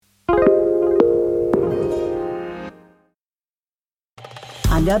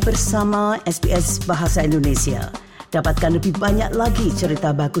Anda bersama SBS Bahasa Indonesia. Dapatkan lebih banyak lagi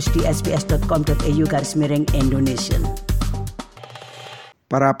cerita bagus di sbs.com.au/Indonesian.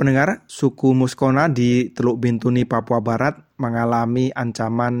 Para pendengar, suku Muskona di Teluk Bintuni, Papua Barat mengalami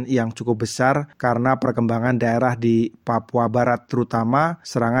ancaman yang cukup besar karena perkembangan daerah di Papua Barat, terutama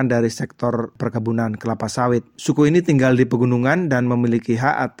serangan dari sektor perkebunan kelapa sawit. Suku ini tinggal di pegunungan dan memiliki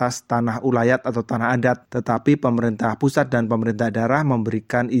hak atas tanah ulayat atau tanah adat, tetapi pemerintah pusat dan pemerintah daerah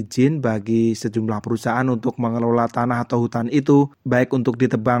memberikan izin bagi sejumlah perusahaan untuk mengelola tanah atau hutan itu, baik untuk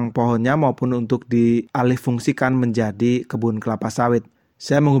ditebang pohonnya maupun untuk dialihfungsikan menjadi kebun kelapa sawit.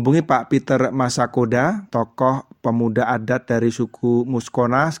 Saya menghubungi Pak Peter Masakoda, tokoh pemuda adat dari suku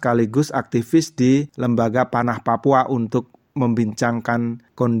Muskona sekaligus aktivis di Lembaga Panah Papua untuk membincangkan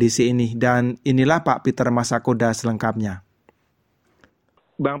kondisi ini. Dan inilah Pak Peter Masakoda selengkapnya.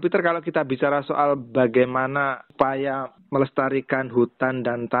 Bang Peter, kalau kita bicara soal bagaimana upaya melestarikan hutan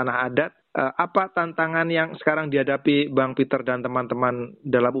dan tanah adat, apa tantangan yang sekarang dihadapi Bang Peter dan teman-teman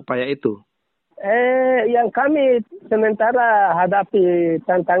dalam upaya itu? Yang kami sementara hadapi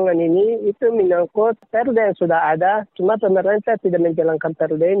tantangan ini itu menyangkut perda yang sudah ada, cuma pemerintah tidak menjalankan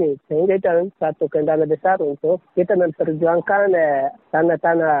perda ini. Sehingga itu satu kendala besar untuk kita memperjuangkan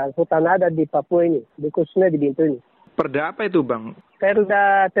tanah-tanah hutan adat di Papua ini, khususnya di Bintuni. Perda apa itu, Bang?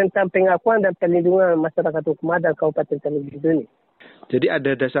 Perda tentang pengakuan dan perlindungan masyarakat hukum adat Kabupaten Teluk Bintuni. Jadi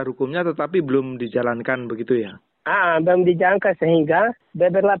ada dasar hukumnya tetapi belum dijalankan begitu ya? Belum dijalankan sehingga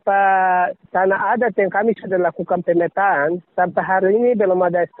beberapa tanah adat yang kami sudah lakukan pemetaan sampai hari ini belum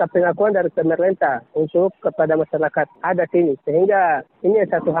ada pengakuan dari pemerintah untuk kepada masyarakat adat ini. Sehingga ini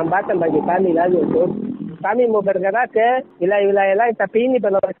satu hambatan bagi kami lagi untuk kami mau bergerak ke wilayah-wilayah lain, tapi ini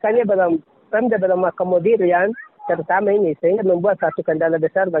belum mengakomodir yang terutama ini, sehingga membuat satu kendala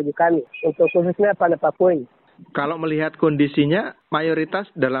besar bagi kami untuk khususnya pada Papua ini. Kalau melihat kondisinya, mayoritas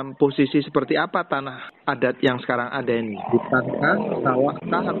dalam posisi seperti apa tanah adat yang sekarang ada ini? Hutan-kah,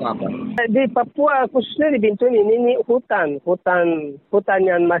 sawah-kah, atau apa? Di Papua, khususnya di Bintuni ini hutan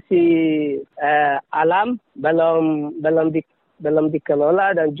yang masih alam, belum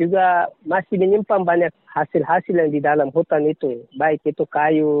dikelola dan juga masih menyimpan banyak hasil-hasil yang di dalam hutan itu. Baik itu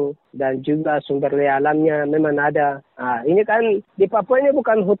kayu dan juga sumber daya alamnya memang ada. Ini kan di Papua ini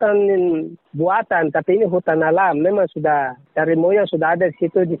bukan hutan buatan, tapi ini hutan alam. Memang sudah dari moyang sudah ada di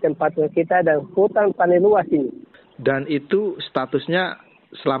situ di tempat kita dan hutan paling luas ini. Dan itu statusnya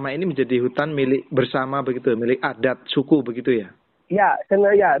selama ini menjadi hutan milik bersama begitu, milik adat suku begitu ya? Ya,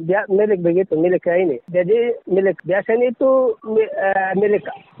 sebenarnya milik begitu, milik ini. Jadi milik biasanya itu milik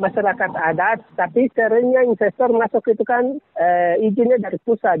masyarakat adat, tapi seringnya investor masuk itu kan izinnya dari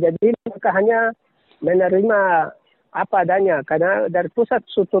pusat. Jadi mereka hanya menerima apa adanya, karena dari pusat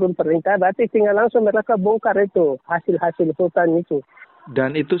turun perintah, berarti tinggal langsung mereka bongkar itu hasil-hasil hutan itu.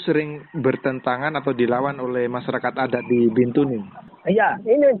 Dan itu sering bertentangan atau dilawan oleh masyarakat adat di Bintuni? Ya,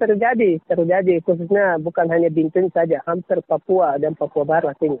 ini yang terjadi khususnya bukan hanya Bintuni saja, hampir Papua dan Papua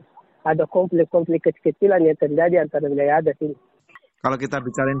Barat ini. Ada konflik-konflik kecil-kecilan yang terjadi antara wilayah adat ini. Kalau kita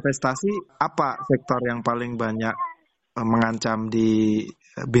bicara investasi, apa sektor yang paling banyak mengancam di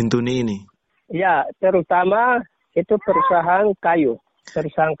Bintuni ini? Ya, terutama itu perusahaan kayu.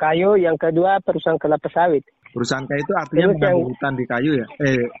 Perusahaan kayu, yang kedua perusahaan kelapa sawit. Perusahaan kayu itu artinya mengambil hutan di kayu ya?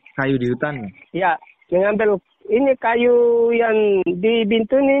 Kayu di hutan ya? Ya, mengambil ini kayu yang di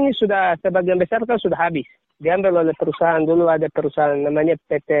Bintuni ini sudah sebagian besar kan sudah habis. Diambil oleh perusahaan, dulu ada perusahaan namanya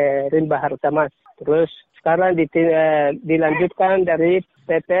PT Rimba Harta Mas. Terus sekarang dilanjutkan dari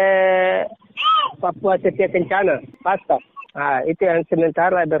PT Papua Setia Kencana, PASTA. Itu yang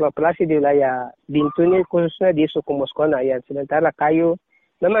sementara beroperasi di wilayah Bintuni khususnya di suku Muskona. Yang sementara kayu,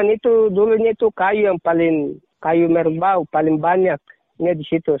 memang itu dulunya itu kayu merbau paling banyak ini di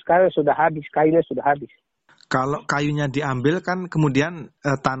situ. Sekarang sudah habis, kayunya sudah habis. Kalau kayunya diambil kan kemudian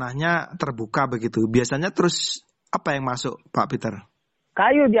tanahnya terbuka begitu. Biasanya terus apa yang masuk, Pak Peter?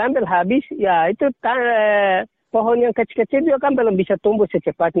 Kayu diambil habis, ya itu pohon yang kecil-kecil juga kan belum bisa tumbuh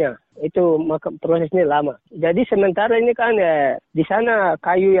secepatnya. Itu prosesnya lama. Jadi sementara ini kan di sana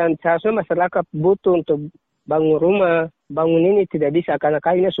kayu yang seharusnya masyarakat butuh untuk bangun rumah, bangun ini tidak bisa karena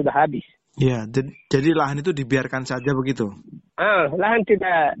kayunya sudah habis. Ya, jadi lahan itu dibiarkan saja begitu? Lahan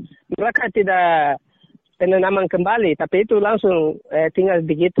mereka tidak penanaman kembali, tapi itu langsung tinggal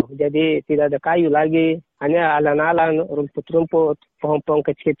begitu. Jadi tidak ada kayu lagi, hanya alan-alan, rumput-rumput, pohon-pohon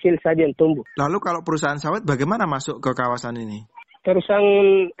kecil-kecil saja yang tumbuh. Lalu kalau perusahaan sawit bagaimana masuk ke kawasan ini?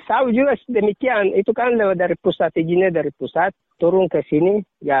 Perusahaan sawit juga demikian, itu kan lewat dari pusat, izinnya dari pusat, turun ke sini,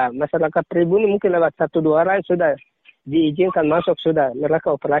 ya masyarakat pribumi mungkin lewat 1-2 orang sudah diizinkan masuk sudah.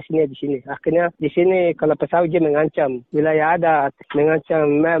 Mereka operasinya di sini. Akhirnya di sini kelapa sawit dia mengancam wilayah adat,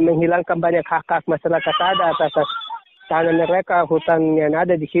 mengancam menghilangkan banyak hak-hak masyarakat adat atas tanah mereka, hutan yang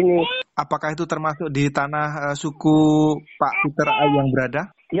ada di sini. Apakah itu termasuk di tanah suku Pak Peter yang berada?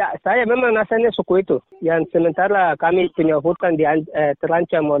 Ya, saya memang asalnya suku itu. Yang sementara kami punya hutan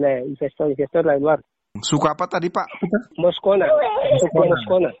terancam oleh investor-investor dari luar. Suku apa tadi Pak Peter? Moskona. Suku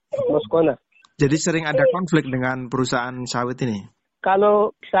Moskona. Jadi sering ada konflik dengan perusahaan sawit ini?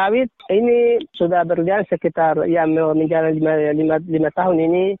 Kalau sawit ini sudah berjalan sekitar menjalani 5 tahun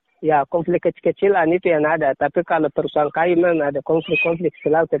ini. Ya, konflik kecil-kecilan itu yang ada. Tapi kalau perusahaan kayu memang ada konflik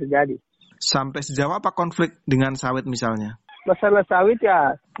selalu terjadi. Sampai sejauh apa konflik dengan sawit misalnya? Masalah sawit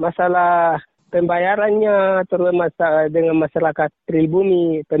ya, masalah pembayarannya, terutama dengan masyarakat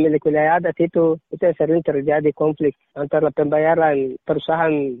pribumi, pemilik wilayah adat itu yang sering terjadi konflik antara pembayaran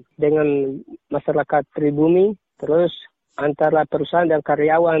perusahaan dengan masyarakat pribumi, terus antara perusahaan dan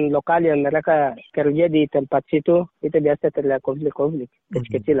karyawan lokal yang mereka kerja di tempat situ, itu biasa terjadi konflik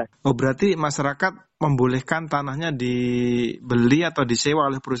kecil-kecilan. Oh, berarti masyarakat membolehkan tanahnya dibeli atau disewa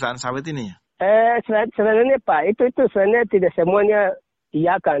oleh perusahaan sawit ini ya? Sebenarnya Pak, itu sebenarnya tidak semuanya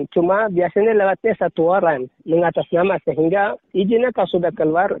iya kan. Cuma biasanya lewatnya satu orang mengatasnama sehingga izinnya kalau sudah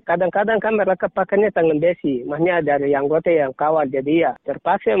keluar, kadang-kadang kan mereka pakainya tangan besi. Maksudnya dari anggota yang kawal, jadi ya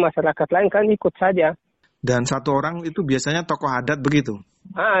terpaksa masyarakat lain kan ikut saja. Dan satu orang itu biasanya tokoh adat begitu?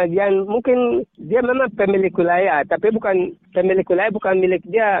 Yang mungkin dia memang pemilik wilayah, tapi bukan pemilik wilayah, bukan milik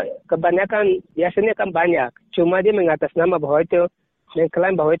dia. Kebanyakan biasanya kan banyak. Cuma dia mengatasnama bahwa itu,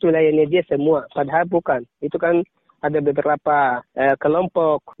 mengklaim bahwa itu wilayahnya dia semua. Padahal bukan. Itu kan ada beberapa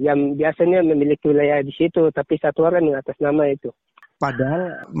kelompok yang biasanya memiliki wilayah di situ, tapi satu orang mengatasnama itu.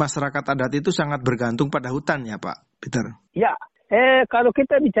 Padahal masyarakat adat itu sangat bergantung pada hutan ya Pak Peter? Ya. Kalau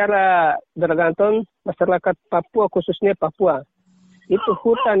kita bicara bergantung masyarakat Papua, khususnya Papua, itu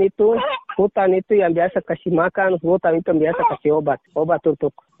hutan itu yang biasa kasih makan, hutan itu yang biasa kasih obat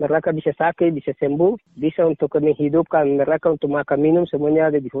untuk mereka bisa sakit, bisa sembuh, bisa untuk menghidupkan mereka untuk makan minum, semuanya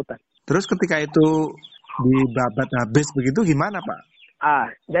ada di hutan. Terus ketika itu dibabat habis begitu gimana Pak?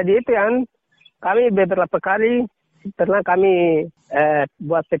 Jadi itu yang kami beberapa kali pernah kami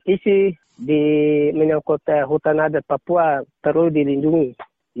buat petisi di menyangkut hutan adat Papua perlu dilindungi.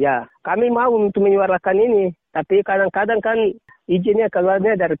 Ya, kami mau untuk menyuarakan ini, tapi kadang-kadang kan izinnya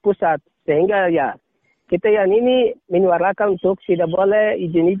keluarnya dari pusat, sehingga ya kita yang ini menyuarakan untuk tidak boleh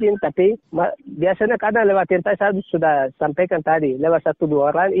izin-izin, tapi biasanya kadang lewat yang saya sudah sampaikan tadi, lewat 1-2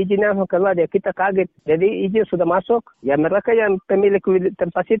 orang izinnya keluar, ya kita kaget. Jadi izin sudah masuk, ya mereka yang pemilik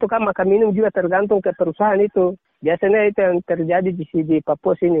tempat itu kan makan minum juga tergantung ke perusahaan itu. Biasanya itu yang terjadi di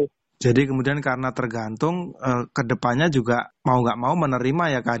Papua sini. Jadi kemudian karena tergantung, ke depannya juga mau nggak mau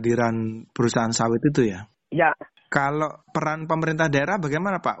menerima ya kehadiran perusahaan sawit itu ya? Ya. Kalau peran pemerintah daerah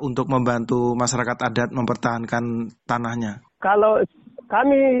bagaimana Pak untuk membantu masyarakat adat mempertahankan tanahnya? Kalau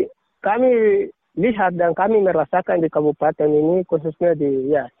kami lihat dan kami merasakan di kabupaten ini, khususnya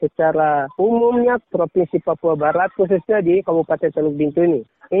secara umumnya Provinsi Papua Barat, khususnya di Kabupaten Teluk Bintuni.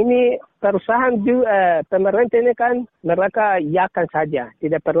 Ini perusahaan juga, pemerintah ini kan mereka iakan saja,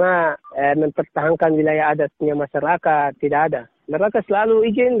 tidak pernah mempertahankan wilayah adatnya masyarakat, tidak ada. Mereka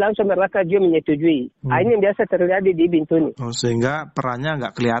selalu izin, langsung mereka juga menyetujui. Ini yang biasa terjadi di Bintuni. Oh, sehingga perannya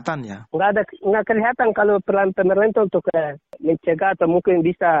nggak kelihatan ya? Nggak kelihatan kalau peran pemerintah untuk mencegah atau mungkin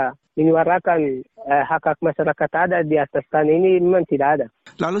bisa menyuarakan hak-hak masyarakat ada di atas tanah ini memang tidak ada.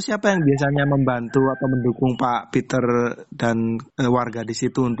 Lalu siapa yang biasanya membantu atau mendukung Pak Peter dan warga di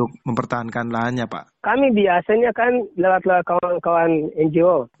situ untuk mempertahankan lahannya Pak? Kami biasanya kan lewat kawan-kawan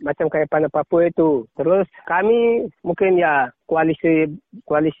NGO macam kayak Pana Papua itu. Terus kami mungkin ya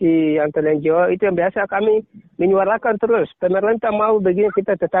koalisi antara NGO itu yang biasa kami menyuarakan terus. Pemerintah mau begini,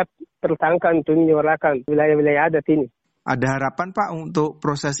 kita tetap pertahankan untuk menyuarakan wilayah-wilayah adat ini. Ada harapan Pak untuk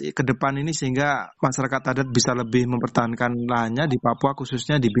proses ke depan ini sehingga masyarakat adat bisa lebih mempertahankan lahannya di Papua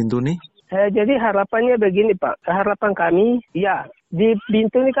khususnya di Bintuni? Jadi harapannya begini Pak, harapan kami ya di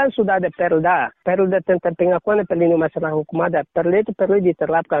Bintuni kan sudah ada Perda tentang pengakuan dan perlindungan masyarakat hukum adat. Perda itu perlu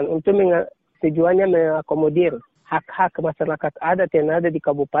diterapkan untuk tujuannya mengakomodir hak-hak masyarakat adat yang ada di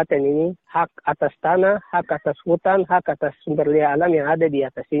kabupaten ini, hak atas tanah, hak atas hutan, hak atas sumber daya alam yang ada di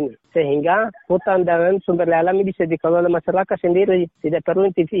atas ini. Sehingga hutan dan sumber daya alam ini bisa dikelola masyarakat sendiri. Tidak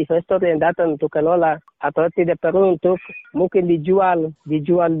perlu investor yang datang untuk kelola, atau tidak perlu untuk mungkin dijual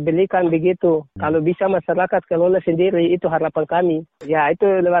belikan begitu. Kalau bisa masyarakat kelola sendiri, itu harapan kami. Ya, itu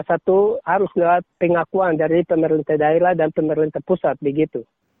harus lewat pengakuan dari pemerintah daerah dan pemerintah pusat begitu.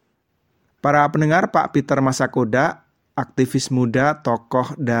 Para pendengar, Pak Peter Masakoda, aktivis muda,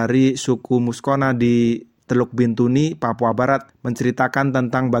 tokoh dari suku Muskona di Teluk Bintuni, Papua Barat, menceritakan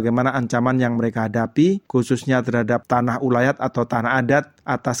tentang bagaimana ancaman yang mereka hadapi, khususnya terhadap tanah ulayat atau tanah adat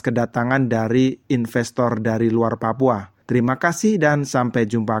atas kedatangan dari investor dari luar Papua. Terima kasih dan sampai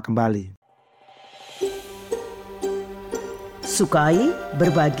jumpa kembali. Sukai,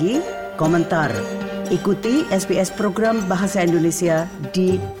 berbagi, komentar. Ikuti SBS program Bahasa Indonesia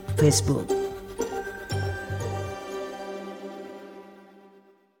di Facebook.